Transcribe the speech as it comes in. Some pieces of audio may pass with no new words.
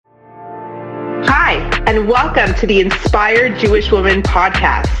and welcome to the Inspired Jewish Woman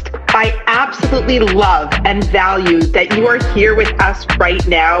podcast. I absolutely love and value that you are here with us right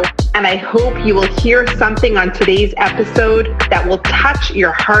now, and I hope you will hear something on today's episode that will touch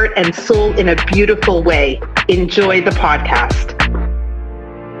your heart and soul in a beautiful way. Enjoy the podcast.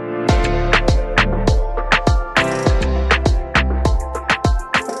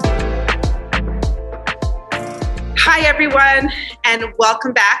 Hi, everyone, and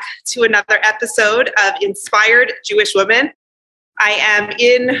welcome back to another episode of Inspired Jewish Woman. I am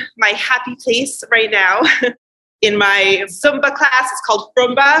in my happy place right now in my Zumba class. It's called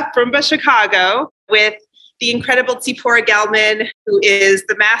Frumba Chicago, with the incredible Tzipora Gelman, who is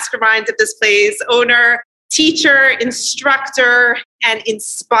the mastermind of this place, owner, teacher, instructor, and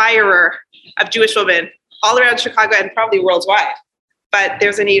inspirer of Jewish women all around Chicago and probably worldwide. But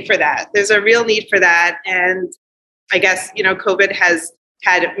there's a need for that. There's a real need for that. And I guess, COVID has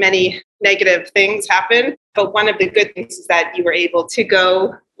had many negative things happen, but one of the good things is that you were able to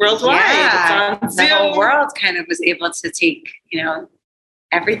go worldwide. Yeah, the whole world kind of was able to take,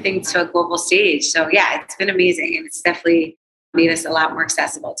 everything to a global stage. So yeah, it's been amazing. And it's definitely made us a lot more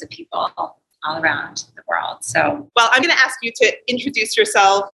accessible to people all around the world. So, well, I'm going to ask you to introduce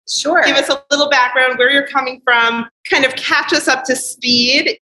yourself. Sure. Give us a little background, where you're coming from, kind of catch us up to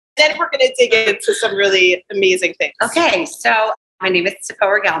speed. Then we're going to dig into some really amazing things. Okay, so my name is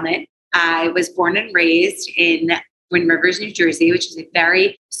Tzipora Gelman. I was born and raised in Twin Rivers, New Jersey, which is a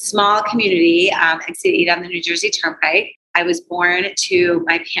very small community, exit 8 on the New Jersey Turnpike. I was born to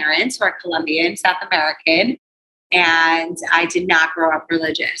my parents, who are Colombian, South American, and I did not grow up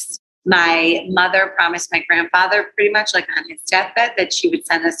religious. My mother promised my grandfather pretty much like on his deathbed that she would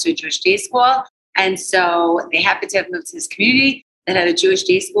send us to a Jewish day school. And so they happened to have moved to this community that had a Jewish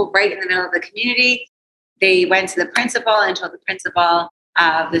day school right in the middle of the community. They went to the principal and told the principal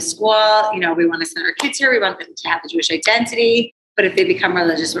of the school, we want to send our kids here. We want them to have a Jewish identity. But if they become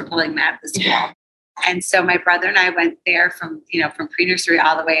religious, we're pulling them out of the school. And so my brother and I went there from pre-nursery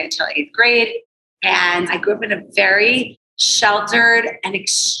all the way until 8th grade. And I grew up in a very sheltered and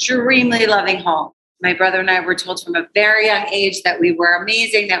extremely loving home. My brother and I were told from a very young age that we were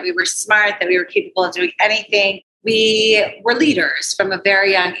amazing, that we were smart, that we were capable of doing anything. We were leaders from a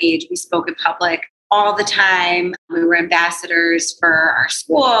very young age. We spoke in public all the time. We were ambassadors for our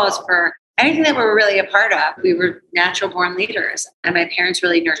schools, for anything that we were really a part of. We were natural born leaders, and my parents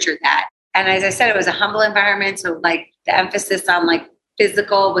really nurtured that. And as I said, it was a humble environment. So the emphasis on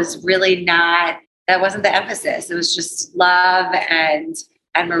physical was really that wasn't the emphasis. It was just love and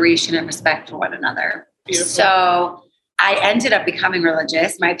admiration and respect for one another. Beautiful. So I ended up becoming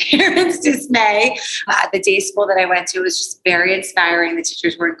religious. My parents' dismay. The day school that I went to was just very inspiring. The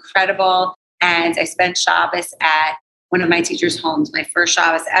teachers were incredible. And I spent Shabbos at one of my teachers' homes, my first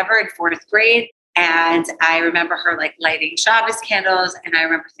Shabbos ever in 4th grade. And I remember her lighting Shabbos candles. And I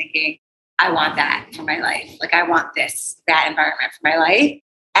remember thinking, I want that for my life. I want that environment for my life.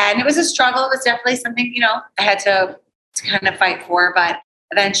 And it was a struggle. It was definitely something, I had to kind of fight for. But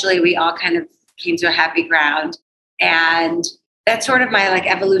eventually we all kind of came to a happy ground. And that's sort of my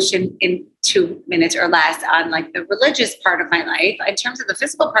evolution in 2 minutes or less on the religious part of my life. In terms of the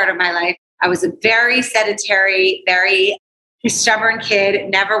physical part of my life, I was a very sedentary, very stubborn kid,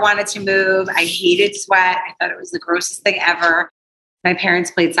 never wanted to move. I hated sweat. I thought it was the grossest thing ever. My parents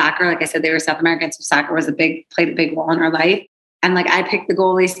played soccer. Like I said, they were South American, so soccer played a big role in our life. And I picked the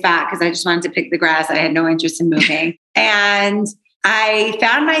goalie spot because I just wanted to pick the grass. I had no interest in moving. And I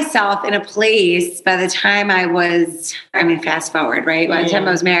found myself in a place by the time fast forward, right? By the time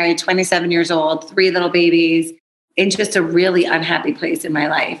I was married, 27 years old, 3 little babies, in just a really unhappy place in my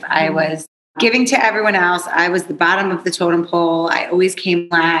life. I was giving to everyone else. I was the bottom of the totem pole. I always came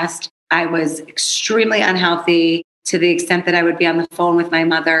last. I was extremely unhealthy to the extent that I would be on the phone with my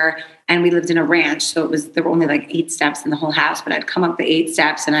mother, and we lived in a ranch. So there were only 8 steps in the whole house, but I'd come up the 8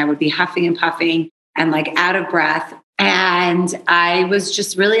 steps and I would be huffing and puffing and out of breath. And I was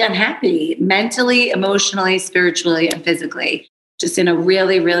just really unhappy mentally, emotionally, spiritually, and physically, just in a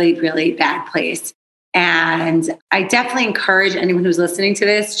really, really, really bad place. And I definitely encourage anyone who's listening to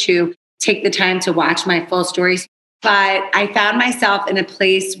this to take the time to watch my full stories. But I found myself in a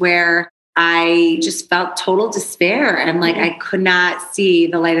place where I just felt total despair and I could not see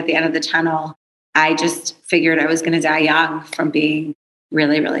the light at the end of the tunnel. I just figured I was going to die young from being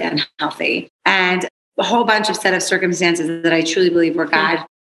really, really unhealthy. And a whole bunch of set of circumstances that I truly believe were God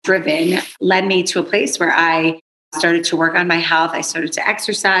driven led me to a place where I started to work on my health. I started to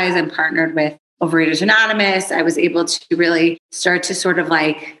exercise and partnered with Overeaters Anonymous. I was able to really start to sort of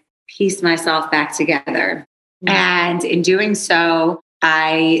piece myself back together. Mm-hmm. And in doing so,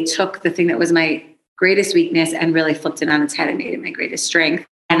 I took the thing that was my greatest weakness and really flipped it on its head and made it my greatest strength.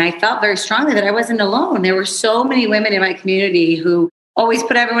 And I felt very strongly that I wasn't alone. There were so many women in my community who always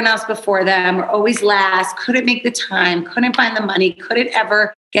put everyone else before them, or always last, couldn't make the time, couldn't find the money, couldn't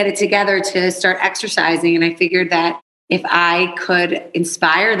ever get it together to start exercising. And I figured that if I could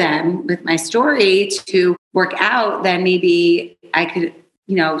inspire them with my story to work out, then maybe I could,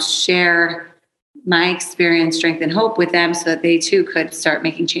 share my experience, strength, and hope with them so that they too could start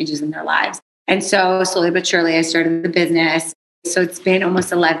making changes in their lives. And so slowly but surely, I started the business. So it's been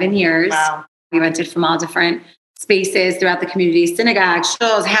almost 11 years. Wow. We rented from all different spaces throughout the community, synagogues,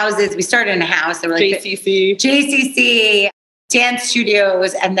 shuls, houses. We started in a house. There were like JCC, dance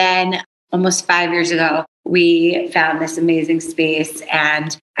studios. And then almost 5 years ago, we found this amazing space.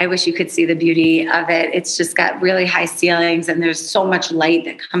 And I wish you could see the beauty of it. It's just got really high ceilings and there's so much light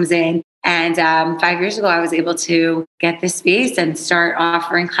that comes in. And 5 years ago, I was able to get this space and start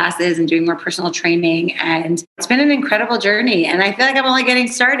offering classes and doing more personal training. And it's been an incredible journey. And I feel like I'm only getting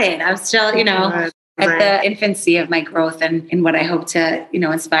started. I'm still, at the infancy of my growth and in what I hope to,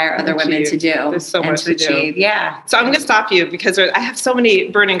 inspire other women to do. There's so much to achieve. Do. Yeah. So I'm going to stop you because I have so many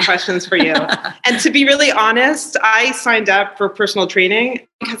burning questions for you. And to be really honest, I signed up for personal training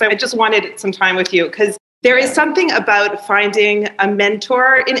because I just wanted some time with you, because there is something about finding a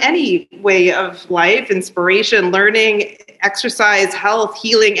mentor in any way of life, inspiration, learning, exercise, health,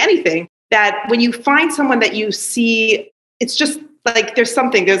 healing, anything, that when you find someone that you see, it's just like there's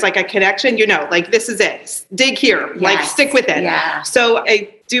like a connection, like this is it. Dig here, like stick with it. Yeah. So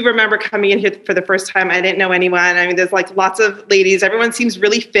I do remember coming in here for the first time. I didn't know anyone. I mean, there's like lots of ladies. Everyone seems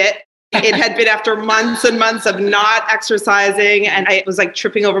really fit. It had been after months and months of not exercising, and I was like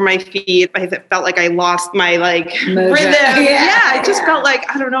tripping over my feet. I felt like I lost my rhythm. I just felt like,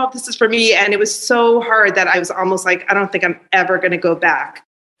 I don't know if this is for me. And it was so hard that I was almost like, I don't think I'm ever going to go back,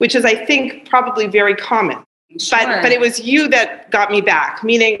 which is, I think, probably very common. Sure. But it was you that got me back,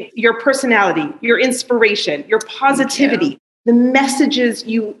 meaning your personality, your inspiration, your positivity, the messages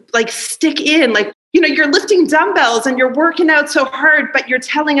you stick in, you're lifting dumbbells and you're working out so hard, but you're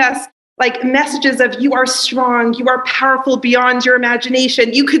telling us messages of you are strong, you are powerful beyond your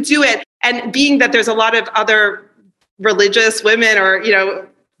imagination, you could do it. And being that there's a lot of other religious women or,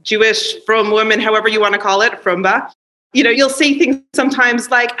 Jewish frum women, however you want to call it, frumba, you'll say things sometimes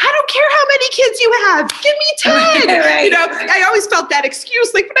like, I don't care how many kids you have, give me 10. Right. I always felt that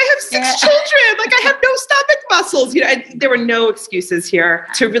excuse, but I have 6 children, I have no stomach muscles, and there were no excuses here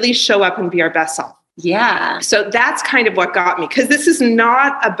to really show up and be our best self. Yeah. So that's kind of what got me, because this is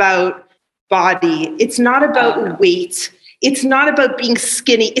not about body. It's not about weight. It's not about being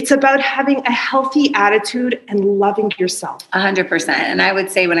skinny. It's about having a healthy attitude and loving yourself. 100%. And I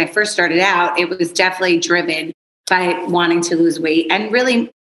would say when I first started out, it was definitely driven by wanting to lose weight and really,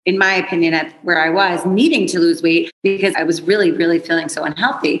 in my opinion, at where I was, needing to lose weight because I was really, really feeling so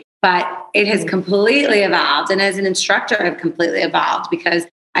unhealthy. But it has completely evolved. And as an instructor, I've completely evolved because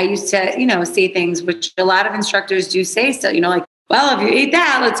I used to, say things which a lot of instructors do say still, well, if you eat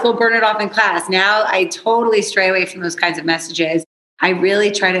that, let's go burn it off in class. Now I totally stray away from those kinds of messages. I really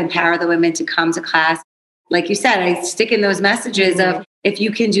try to empower the women to come to class. Like you said, I stick in those messages of if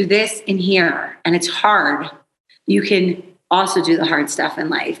you can do this in here and it's hard, you can also do the hard stuff in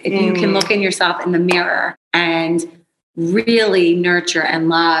life. If you can look in yourself in the mirror and really nurture and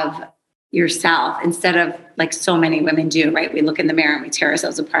love yourself instead of so many women do, right? We look in the mirror and we tear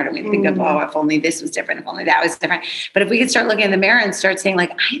ourselves apart and we think of, if only this was different, if only that was different. But if we could start looking in the mirror and start saying I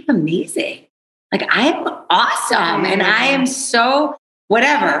am amazing, I am awesome and I am so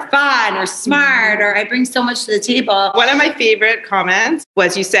whatever, fun or smart, or I bring so much to the table. One of my favorite comments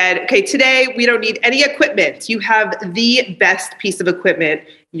was you said, okay, today we don't need any equipment. You have the best piece of equipment,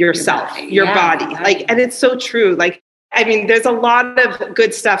 yourself, your body. And it's so true. There's a lot of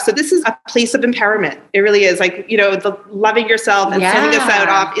good stuff. So this is a place of empowerment. It really is the loving yourself and sending us out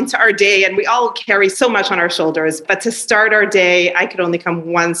off into our day. And we all carry so much on our shoulders, but to start our day, I could only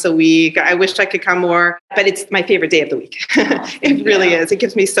come once a week. I wish I could come more, but it's my favorite day of the week. It really is. It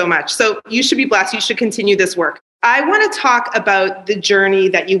gives me so much. So you should be blessed. You should continue this work. I want to talk about the journey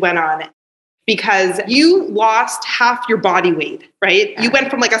that you went on, because you lost half your body weight, right? Yeah. You went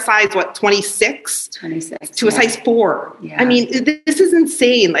from a size, 26 to a size 4. Yeah. This is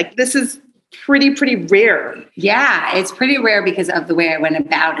insane. This is pretty rare. Yeah, it's pretty rare because of the way I went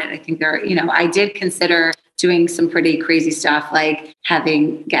about it. I think I did consider doing some pretty crazy stuff like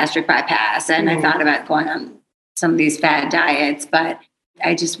having gastric bypass. And I thought about going on some of these fad diets, but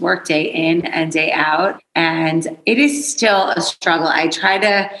I just work day in and day out. And it is still a struggle. I try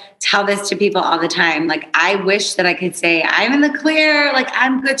to tell this to people all the time. I wish that I could say, I'm in the clear,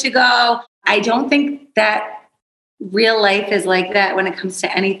 I'm good to go. I don't think that real life is like that when it comes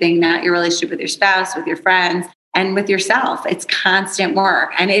to anything, not your relationship with your spouse, with your friends, and with yourself. It's constant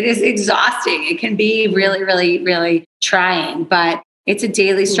work and it is exhausting. It can be really, really, really trying, but it's a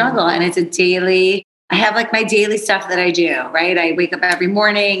daily struggle and it's a daily, I have like my daily stuff that I do, right? I wake up every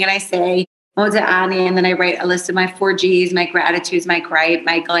morning and I say, Moda Ani, and then I write a list of my 4Gs, my gratitudes, my gripe,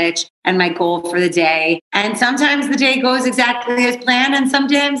 my glitch, and my goal for the day. And sometimes the day goes exactly as planned, and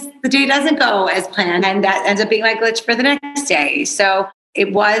sometimes the day doesn't go as planned, and that ends up being my glitch for the next day. So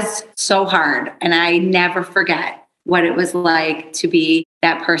it was so hard, and I never forget what it was like to be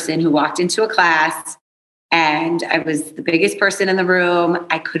that person who walked into a class, and I was the biggest person in the room.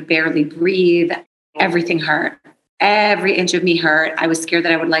 I could barely breathe. Everything hurt. Every inch of me hurt. I was scared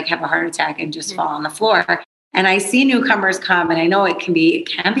that I would like have a heart attack and just fall on the floor. And I see newcomers come, and I know it can be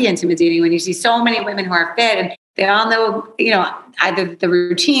intimidating when you see so many women who are fit and they all know, either the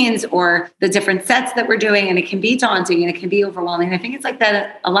routines or the different sets that we're doing. And it can be daunting and it can be overwhelming. And I think it's like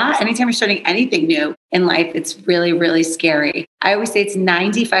that a lot. Anytime you're starting anything new in life, it's really, really scary. I always say it's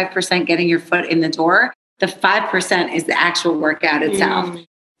 95% getting your foot in the door. The 5% is the actual workout itself.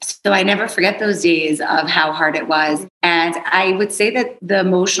 So I never forget those days of how hard it was. And I would say that the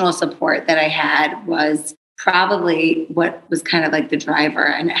emotional support that I had was probably what was kind of like the driver,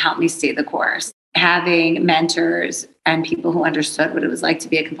 and it helped me stay the course. Having mentors and people who understood what it was like to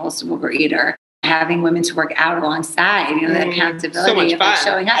be a compulsive overeater, having women to work out alongside, that accountability of like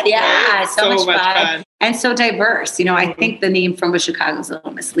showing up. Yeah, so much fun. And so diverse. I think the name From With Chicago is a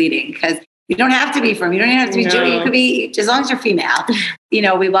little misleading because you don't have to be from, you don't even have to be Jewish. You could be, as long as you're female,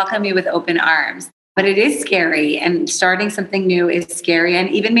 we welcome you with open arms. But it is scary, and starting something new is scary, and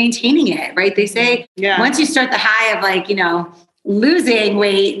even maintaining it, right? They say once you start the high of like, losing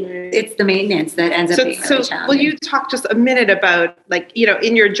weight, it's the maintenance that ends up being really challenging. Will you talk just a minute about like,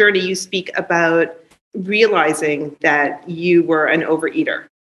 in your journey, you speak about realizing that you were an overeater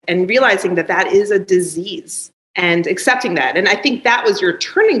and realizing that that is a disease and accepting that. And I think that was your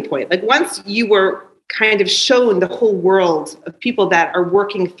turning point. Like once you were kind of shown the whole world of people that are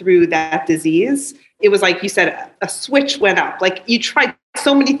working through that disease, it was like you said, a switch went up. Like you tried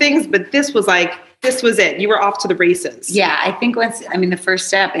so many things, but this was it. You were off to the races. Yeah, I think the first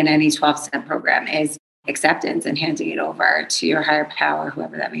step in any 12-step program is acceptance and handing it over to your higher power,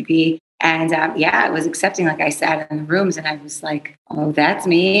 whoever that may be. And it was accepting, like I sat in the rooms and I was like, oh, that's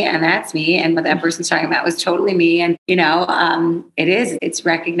me and that's me. And what that person's talking about was totally me. And, it's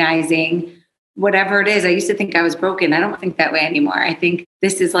recognizing whatever it is. I used to think I was broken. I don't think that way anymore. I think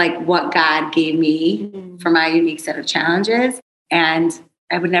this is like what God gave me for my unique set of challenges. And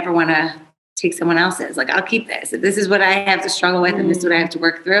I would never want to take someone else's. Like, I'll keep this. This is what I have to struggle with and this is what I have to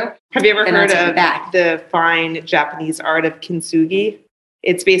work through. Have you ever heard of the fine Japanese art of kintsugi?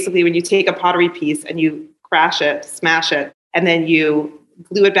 It's basically when you take a pottery piece and you crash it, smash it, and then you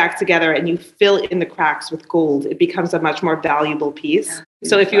glue it back together and you fill in the cracks with gold, it becomes a much more valuable piece. Yeah,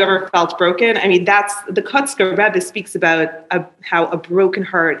 so if you ever felt broken, that's the Kotzker Rebbe speaks about how a broken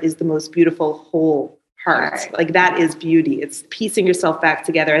heart is the most beautiful whole heart. Right. Like that is beauty. It's piecing yourself back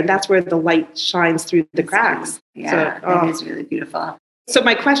together. And that's where the light shines through the cracks. Yeah, it is really beautiful. So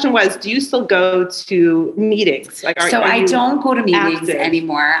my question was, do you still go to meetings? I don't go to meetings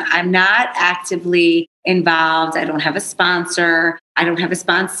anymore. I'm not actively involved. I don't have a sponsor. I don't have a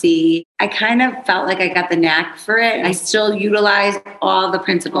sponsee. I kind of felt like I got the knack for it. I still utilize all the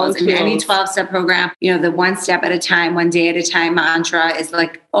principles in any 12-step program. The one step at a time, one day at a time mantra is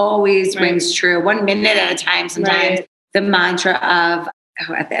like always rings true. 1 minute at a time sometimes. Right. The mantra of,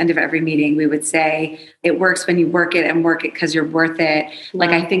 at the end of every meeting, we would say, it works when you work it and work it because you're worth it. Wow.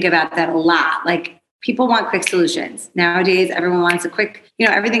 Like I think about that a lot. Like people want quick solutions. Nowadays, everyone wants a quick,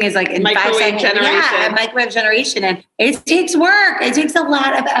 everything is like in microwave 5 seconds. Generation. Yeah, microwave generation. And it takes work. It takes a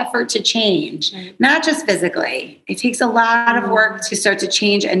lot of effort to change, not just physically. It takes a lot of work to start to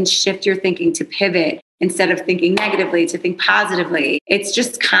change and shift your thinking, to pivot. Instead of thinking negatively, to think positively. It's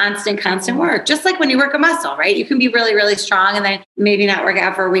just constant work. Just like when you work a muscle, right? You can be really, really strong and then maybe not work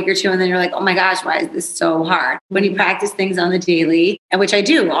out for a week or two. And then you're like, oh my gosh, why is this so hard? When you practice things on the daily, and which I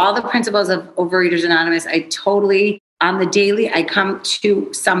do, all the principles of Overeaters Anonymous, on the daily, I come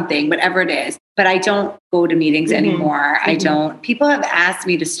to something, whatever it is, but I don't go to meetings anymore. I don't. People have asked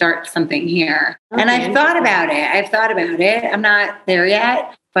me to start something here. Okay. And I've thought about it. I'm not there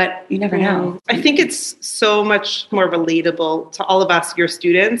yet. But you never know. I think it's so much more relatable to all of us, your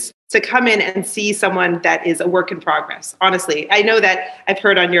students, to come in and see someone that is a work in progress. Honestly, I know that I've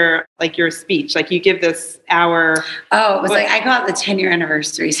heard on your speech, like you give this hour. Oh, it was like, I call it the 10-year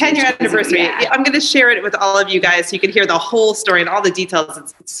anniversary. 10-year anniversary. Yeah. I'm going to share it with all of you guys so you can hear the whole story and all the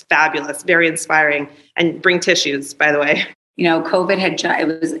details. It's fabulous, very inspiring. And bring tissues, by the way. You know,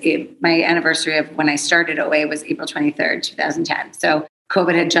 COVID my anniversary of when I started OA was April 23rd, 2010. So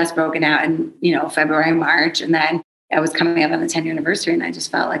COVID had just broken out in, February, March. And then I was coming up on the 10-year anniversary, and I just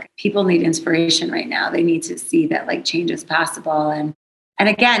felt like people need inspiration right now. They need to see that like change is possible. And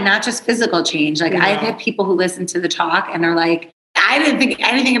again, not just physical change. Like I've had people who listen to the talk and are like, I didn't think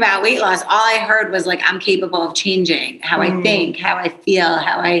anything about weight loss. All I heard was like, I'm capable of changing how I think, how I feel,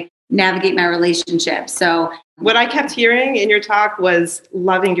 how I navigate my relationship. So what I kept hearing in your talk was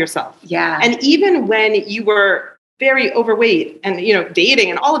loving yourself. Yeah. And even when you were very overweight and,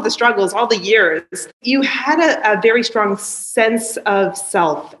 dating and all of the struggles, all the years, you had a very strong sense of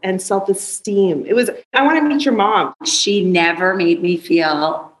self and self-esteem. It was, I want to meet your mom. She never made me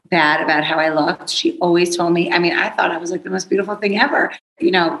feel bad about how I looked. She always told me, I thought I was like the most beautiful thing ever.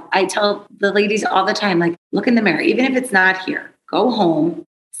 I tell the ladies all the time, like, look in the mirror, even if it's not here, go home,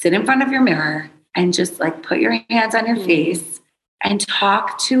 sit in front of your mirror and just like put your hands on your face and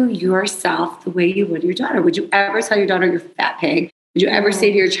talk to yourself the way you would your daughter. Would you ever tell your daughter you're a fat pig? Would you ever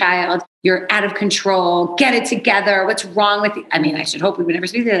say to your child, you're out of control, get it together, what's wrong with you? I should hope we would never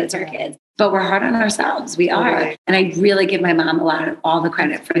speak that to our kids, but we're hard on ourselves. We are. Right. And I really give my mom all the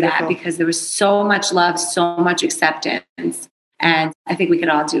credit for that, because there was so much love, so much acceptance. And I think we could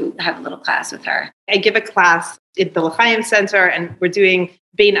all have a little class with her. I give a class at the L'Chaim Center, and we're doing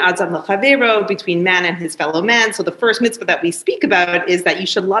Bein Adam L'Chavero, between man and his fellow man. So the first mitzvah that we speak about is that you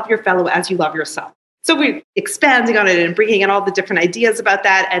should love your fellow as you love yourself. So we're expanding on it and bringing in all the different ideas about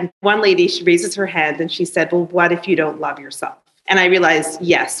that. And one lady, she raises her hand and she said, well, what if you don't love yourself? And I realized,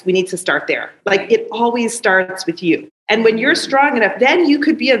 yes, we need to start there. Like it always starts with you. And when you're strong enough, then you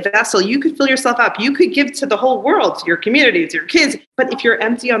could be a vessel. You could fill yourself up. You could give to the whole world, to your community, to your kids. But if you're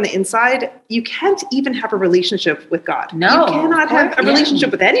empty on the inside, you can't even have a relationship with God. No, you cannot have a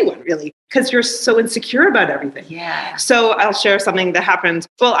relationship with anyone, really, because you're so insecure about everything. Yeah. So I'll share something that happened.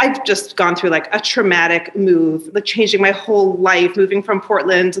 Well, I've just gone through like a traumatic move, like changing my whole life, moving from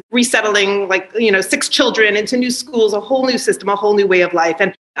Portland, resettling 6 children into new schools, a whole new system, a whole new way of life.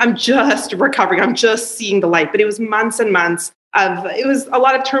 And I'm just recovering. I'm just seeing the light. But it was months and months it was a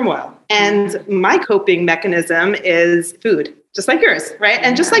lot of turmoil. And my coping mechanism is food, just like yours, right?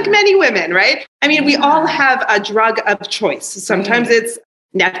 And just like many women, right? We all have a drug of choice. Sometimes it's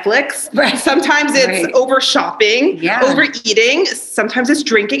Netflix. Right. Sometimes it's over shopping, overeating. Sometimes it's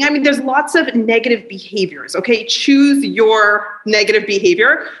drinking. There's lots of negative behaviors. Okay. Choose your negative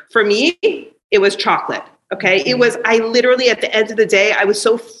behavior. For me, it was chocolate. Okay. It was, I literally, at the end of the day, I was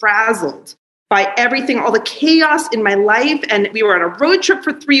so frazzled by everything, all the chaos in my life. And we were on a road trip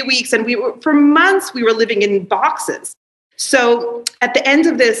for 3 weeks, and for months, we were living in boxes. So at the end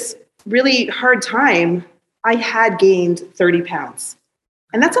of this really hard time, I had gained 30 pounds.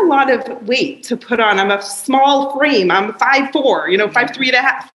 And that's a lot of weight to put on. I'm a small frame. I'm 5'4",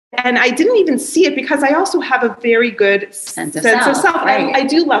 5'3.5". And I didn't even see it because I also have a very good sense of self. Right. I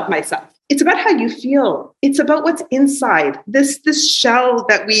do love myself. It's about how you feel. It's about what's inside. This shell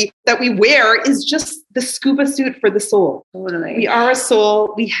that we wear is just the scuba suit for the soul. Totally. We are a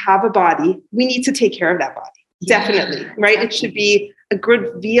soul. We have a body. We need to take care of that body. Definitely, right? It should be a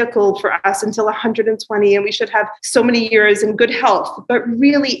good vehicle for us until 120, and we should have so many years in good health. But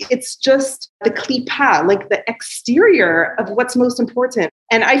really, it's just the klipa, like the exterior of what's most important.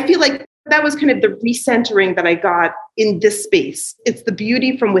 And I feel like that was kind of the recentering that I got in this space. It's the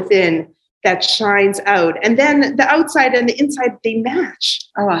beauty from within that shines out. And then the outside and the inside, they match.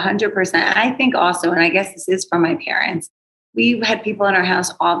 Oh, 100%. I think also, and I guess this is from my parents, we had people in our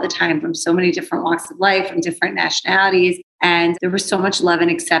house all the time from so many different walks of life, from different nationalities. And there was so much love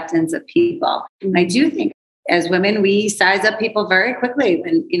and acceptance of people. And I do think as women, we size up people very quickly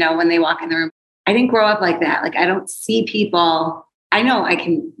when they walk in the room. I didn't grow up like that. Like I don't see people. I know I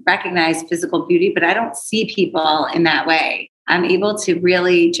can recognize physical beauty, but I don't see people in that way. I'm able to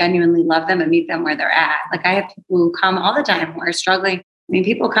really genuinely love them and meet them where they're at. Like I have people who come all the time who are struggling.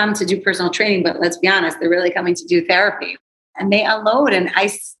 People come to do personal training, but let's be honest, they're really coming to do therapy. And they unload. And I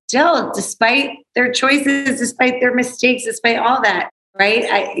still, despite their choices, despite their mistakes, despite all that, right?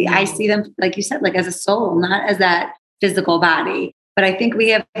 I see them, like you said, like as a soul, not as that physical body. But I think we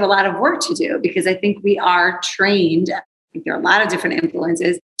have a lot of work to do, because I think we are trained. I think there are a lot of different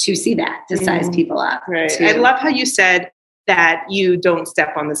influences to see that, to size people up. Right. I love how you said that you don't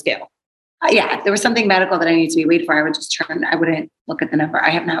step on the scale. Yeah, there was something medical that I needed to be weighed for. I wouldn't look at the number.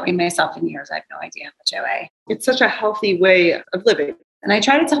 I have not weighed myself in years. I have no idea how much I weigh. It's such a healthy way of living. And I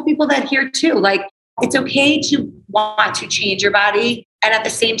try to tell people that here too. Like, it's okay to want to change your body and at the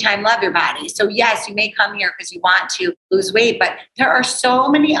same time love your body. So yes, you may come here because you want to lose weight, but there are so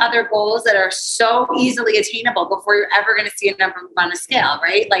many other goals that are so easily attainable before you're ever going to see a number on a scale,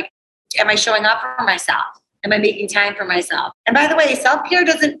 right? Like, am I showing up for myself? Am I making time for myself? And by the way, self-care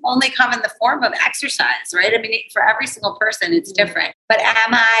doesn't only come in the form of exercise, right? I mean, for every single person, it's different. But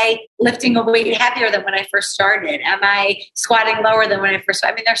am I lifting a weight heavier than when I first started? Am I squatting lower than when I first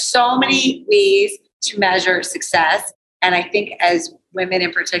started? I mean, there's so many ways to measure success. And I think as women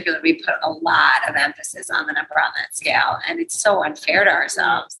in particular, we put a lot of emphasis on the number on that scale. And it's so unfair to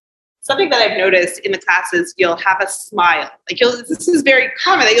ourselves. Something that I've noticed in the classes, you'll have a smile. Like this is very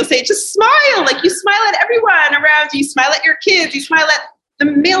common that you'll say, just smile. Like you smile at everyone around you. You smile at your kids. You smile at the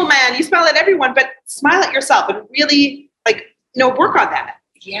mailman. You smile at everyone, but smile at yourself and really work on that.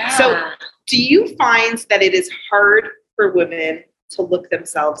 Yeah. So do you find that it is hard for women to look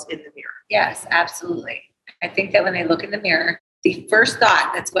themselves in the mirror? Yes, absolutely. I think that when they look in the mirror, the first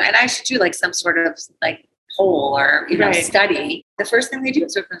thought and I should do like some sort of like poll or, study, the first thing they do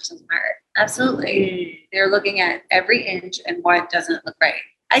is look themselves in the mirror. Absolutely. They're looking at every inch and what doesn't look right.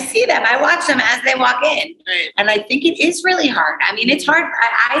 I see them. I watch them as they walk in. Right. And I think it is really hard. I mean, it's hard.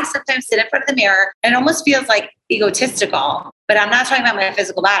 I sometimes sit in front of the mirror and it almost feels like egotistical, but I'm not talking about my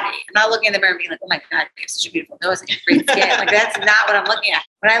physical body. I'm not looking in the mirror and being like, oh my God, you have such a beautiful nose and great skin. Like that's not what I'm looking at.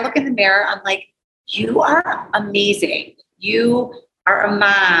 When I look in the mirror, I'm like, you are amazing. You are a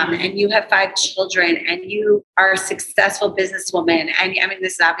mom and you have 5 children and you are a successful businesswoman. And I mean,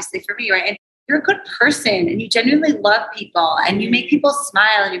 this is obviously for me, right? And you're a good person and you genuinely love people and you make people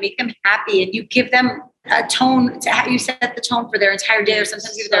smile and you make them happy and you give them a tone to how you set the tone for their entire day or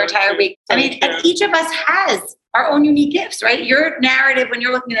sometimes even their entire week. I mean, and each of us has our own unique gifts, right? Your narrative when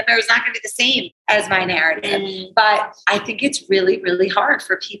you're looking in the mirror is not going to be the same as my narrative. But I think it's really, really hard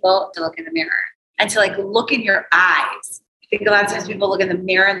for people to look in the mirror and to like look in your eyes. I think a lot of times people look in the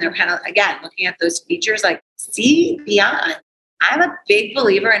mirror and they're kind of, again, looking at those features, like see beyond. I'm a big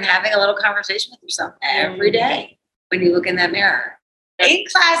believer in having a little conversation with yourself every day when you look in that mirror. In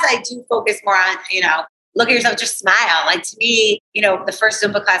class, I do focus more on, look at yourself, just smile. Like to me, the first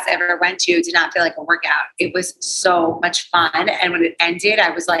Zumba class I ever went to did not feel like a workout. It was so much fun. And when it ended, I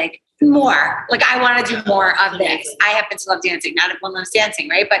was like, more. Like I want to do more of this. I happen to love dancing. Not everyone loves dancing,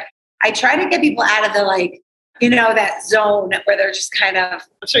 right? But I try to get people out of the that zone where they're just kind of.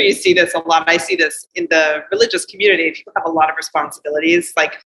 I'm sure you see this a lot. I see this in the religious community. People have a lot of responsibilities,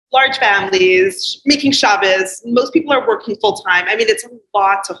 like large families, making Shabbos. Most people are working full time. I mean, it's a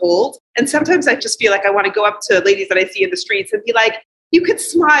lot to hold. And sometimes I just feel like I want to go up to ladies that I see in the streets and be like, you could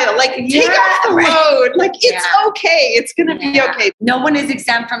smile, like take off the load. Like it's okay. It's going to be okay. No one is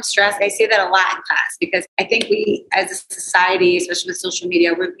exempt from stress. I say that a lot in class because I think we as a society, especially with social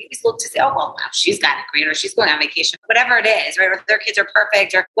media, we look to say, oh, well, wow, she's got it great or she's going on vacation, whatever it is, right? Or their kids are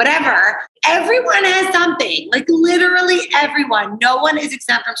perfect or whatever. Everyone has something, like literally everyone. No one is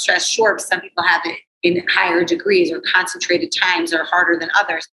exempt from stress. Sure, some people have it in higher degrees or concentrated times or harder than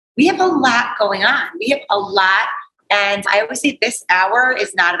others. We have a lot going on. We have a lot. And I always say this hour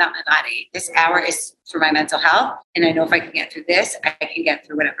is not about my body. This hour is for my mental health. And I know if I can get through this, I can get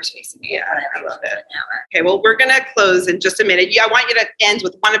through whatever's facing me. Yeah, I love it. Okay, well, we're going to close in just a minute. I want you to end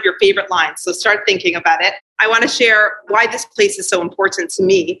with one of your favorite lines. So start thinking about it. I want to share why this place is so important to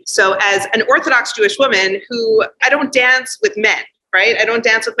me. So as an Orthodox Jewish woman who I don't dance with men, right? I don't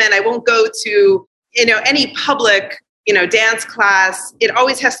dance with men. I won't go to, any public, dance class. It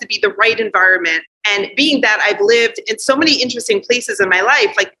always has to be the right environment. And being that I've lived in so many interesting places in my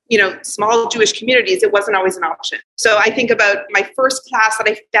life, like, small Jewish communities, it wasn't always an option. So I think about my first class that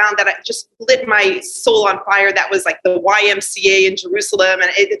I found that I just lit my soul on fire. That was like the YMCA in Jerusalem.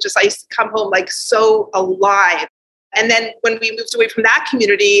 And I used to come home like so alive. And then when we moved away from that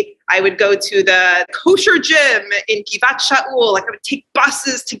community, I would go to the kosher gym in Givat Shaul. Like I would take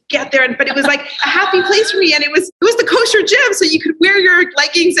buses to get there. But it was like a happy place for me. And it was the kosher gym. So you could wear your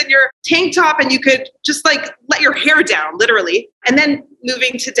leggings and your tank top and you could just like let your hair down, literally. And then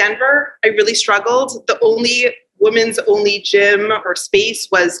moving to Denver, I really struggled. The only women's only gym or space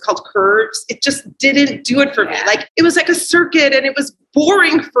was called Curves. It just didn't do it for me. Like it was like a circuit and it was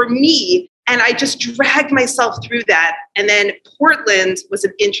boring for me. And I just dragged myself through that. And then Portland was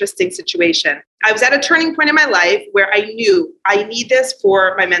an interesting situation. I was at a turning point in my life where I knew I need this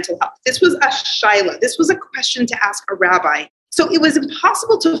for my mental health. This was a shaila. This was a question to ask a rabbi. So it was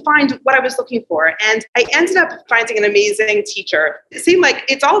impossible to find what I was looking for. And I ended up finding an amazing teacher. It seemed like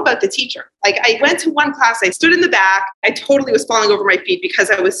it's all about the teacher. Like I went to one class, I stood in the back. I totally was falling over my feet because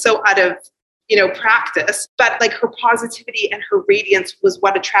I was so out of, practice. But like her positivity and her radiance was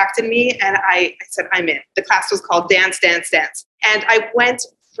what attracted me. And I said, I'm in. The class was called Dance, Dance, Dance. And I went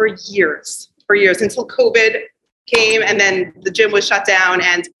for years until COVID came, and then the gym was shut down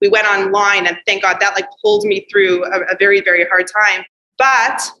and we went online, and thank God that like pulled me through a very, very hard time.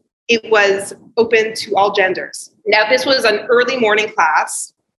 But it was open to all genders. Now, this was an early morning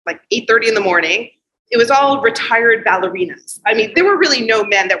class, like 8:30 in the morning. It was all retired ballerinas. I mean, there were really no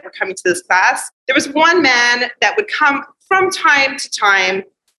men that were coming to this class. There was one man that would come from time to time,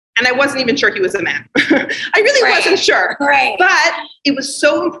 and I wasn't even sure he was a man. I really wasn't sure. Right. But it was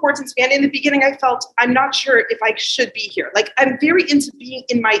so important to me. And in the beginning, I felt, I'm not sure if I should be here. Like, I'm very into being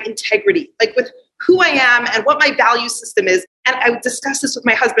in my integrity, like with who I am and what my value system is. And I would discuss this with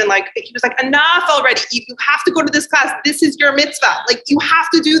my husband. Like, he was like, enough already. You have to go to this class. This is your mitzvah. Like, you have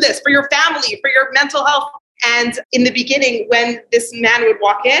to do this for your family, for your mental health. And in the beginning, when this man would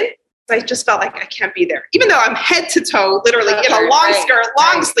walk in, I just felt like I can't be there. Even though I'm head to toe, literally in a long skirt,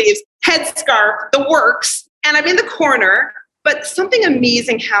 long sleeves, headscarf, the works, and I'm in the corner. But something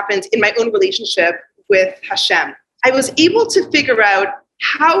amazing happened in my own relationship with Hashem. I was able to figure out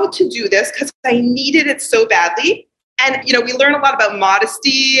how to do this because I needed it so badly. And, we learn a lot about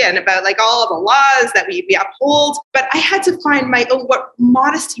modesty and about like all of the laws that we uphold. But I had to find my own, what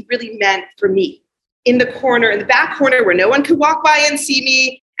modesty really meant for me in the corner, in the back corner where no one could walk by and see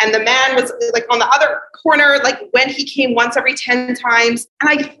me. And the man was like on the other corner, like when he came once every 10 times. And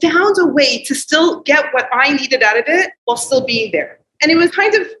I found a way to still get what I needed out of it while still being there. And it was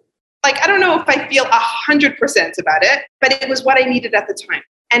kind of like, I don't know if I feel 100% about it, but it was what I needed at the time.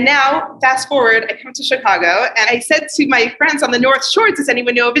 And now, fast forward, I come to Chicago and I said to my friends on the North Shore, does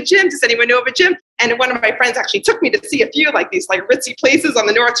anyone know of a gym? Does anyone know of a gym? And one of my friends actually took me to see a few like these like ritzy places on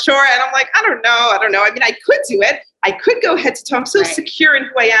the North Shore. And I'm like, I don't know. I mean, I could do it. I could go head to toe. I'm so secure in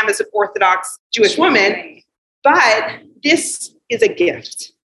who I am as an Orthodox Jewish woman. But this is a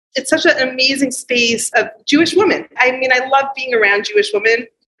gift. It's such an amazing space of Jewish women. I mean, I love being around Jewish women,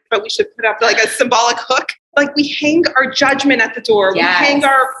 but we should put up like a symbolic hook. Like we hang our judgment at the door. Yes. We hang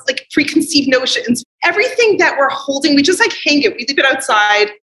our like preconceived notions. Everything that we're holding, we just like hang it. We leave it outside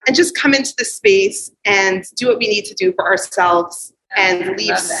and just come into the space and do what we need to do for ourselves and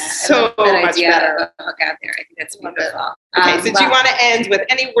leave so much better. Hook out there. I think that's beautiful. Okay, so do you want to end with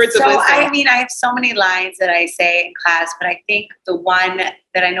any words of wisdom? I mean, I have so many lines that I say in class, but I think the one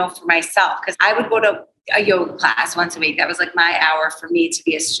that I know for myself, because I would go to a yoga class once a week. That was like my hour for me to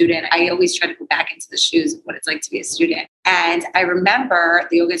be a student. I always try to go back into the shoes of what it's like to be a student. And I remember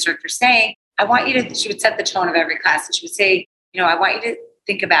the yoga instructor saying, she would set the tone of every class. And she would say, I want you to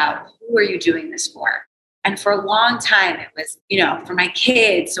think about who are you doing this for? And for a long time, it was, for my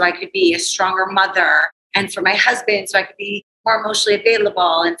kids, so I could be a stronger mother, and for my husband, so I could be more emotionally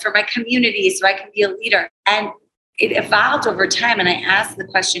available, and for my community, so I can be a leader. And it evolved over time. And I ask the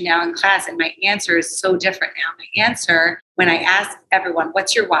question now in class, and my answer is so different now. My answer, when I ask everyone,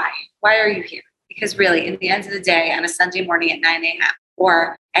 what's your why? Why are you here? Because really, in the end of the day, on a Sunday morning at 9 a.m.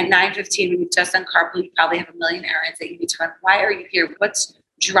 or at 9:15, when you've just done carpool, you probably have a million errands that you need to run. Why are you here? What's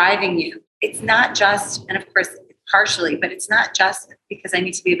driving you? It's not just, and of course, partially, but it's not just because I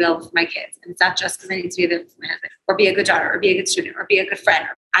need to be available for my kids. And it's not just because I need to be available for my husband, or be a good daughter, or be a good student, or be a good friend.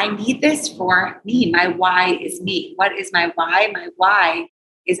 I need this for me. My why is me. What is my why? My why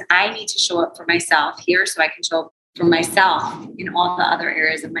is I need to show up for myself here so I can show up for myself in all the other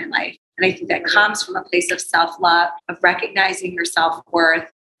areas of my life. And I think that comes from a place of self-love, of recognizing your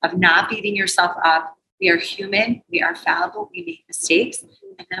self-worth, of not beating yourself up. We are human. We are fallible. We make mistakes.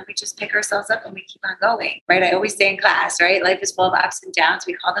 And then we just pick ourselves up and we keep on going, right? I always say in class, right? Life is full of ups and downs.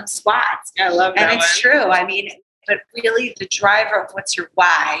 We call them squats. I love that. And it's true. I mean, but really the driver of what's your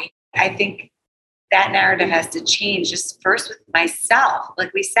why, I think that narrative has to change just first with myself.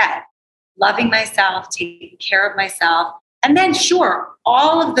 Like we said, loving myself, taking care of myself. And then sure,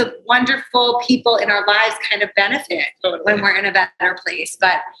 all of the wonderful people in our lives kind of benefit when we're in a better place.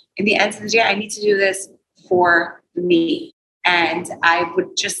 But in the end of the day, I need to do this for me. And I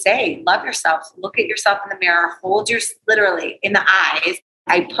would just say, love yourself, look at yourself in the mirror, hold your literally in the eyes.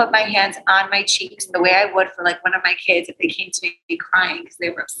 I put my hands on my cheeks the way I would for like one of my kids if they came to me crying because they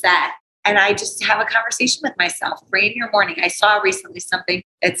were upset. And I just have a conversation with myself. Pray in your morning. I saw recently something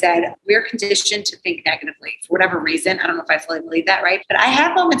that said, we're conditioned to think negatively for whatever reason. I don't know if I fully believe that, right? But I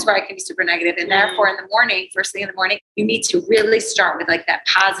have moments where I can be super negative. And therefore in the morning, first thing in the morning, you need to really start with like that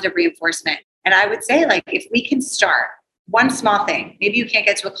positive reinforcement. And I would say like, if we can start one small thing. Maybe you can't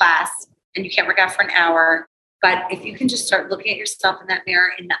get to a class and you can't work out for an hour, but if you can just start looking at yourself in that mirror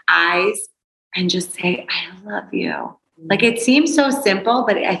in the eyes and just say, I love you. Like, it seems so simple,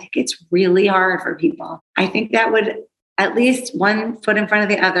 but I think it's really hard for people. I think that would, at least one foot in front of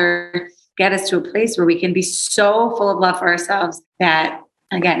the other, get us to a place where we can be so full of love for ourselves that,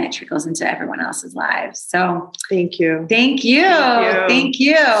 again, it trickles into everyone else's lives. So thank you. Thank you. Thank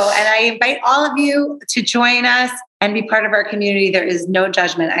you. And I invite all of you to join us and be part of our community. There is no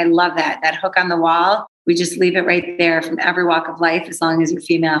judgment. I love that hook on the wall. We just leave it right there from every walk of life. As long as you're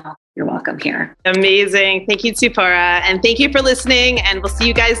female, you're welcome here. Amazing. Thank you, Tzipora. And thank you for listening. And we'll see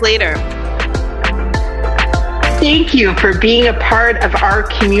you guys later. Thank you for being a part of our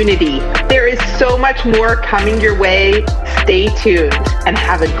community. There is so much more coming your way. Stay tuned and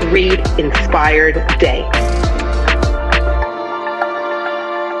have a great, inspired day.